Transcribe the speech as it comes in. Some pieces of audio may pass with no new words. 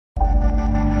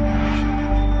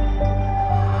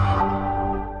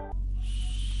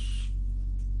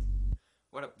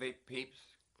Vape peeps?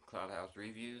 Cloudhouse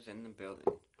reviews in the building.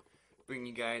 Bring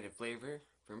you guys a flavor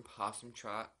from Possom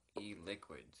Trot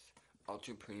eliquids.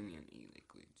 Ultra premium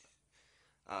eliquids.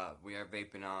 We are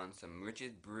vaping on some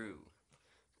Rich's Brew.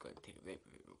 Let's go ahead and take a vape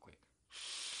of it real quick.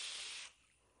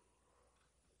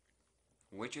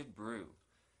 Rich's Brew.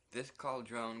 This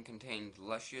cauldron contains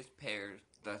luscious pears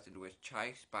dusted with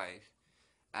chai spice,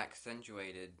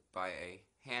 accentuated by a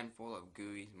handful of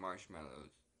gooey marshmallows.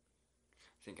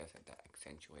 I think I said that,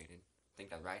 accentuated. I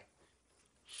think that's right.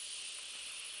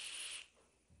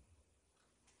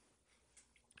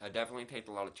 I definitely taste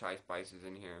a lot of chai spices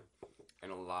in here,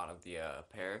 and a lot of the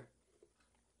pear.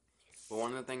 But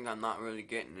one of the things I'm not really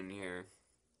getting in here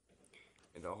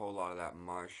is a whole lot of that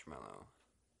marshmallow.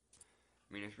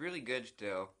 I mean, it's really good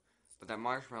still, but that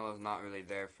marshmallow is not really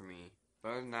there for me. But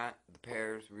other than that, the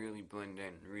pears really blend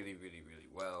in really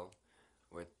well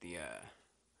with the,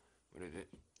 what is it,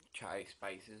 chai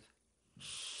spices.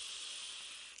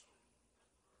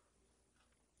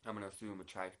 I'm going to assume a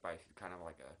chai spice is kind of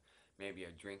like maybe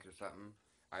a drink or something.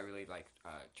 I really like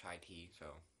chai tea, so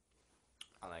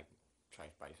I like chai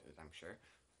spices, I'm sure.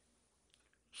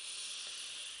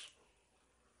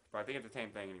 But I think it's the same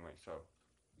thing anyway, so.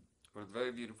 But it's a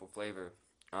very beautiful flavor.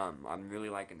 I'm really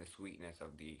liking the sweetness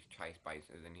of the chai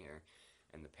spices in here,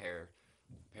 and the pear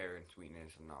and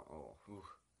sweetness, and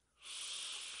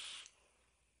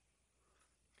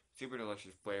super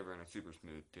delicious flavor, and it's super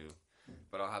smooth too.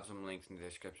 But I'll have some links in the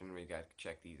description where you guys can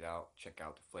check these out, check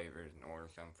out the flavors, and order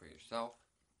some for yourself.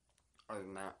 Other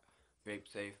than that, vape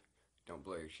safe, don't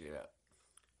blow your shit up.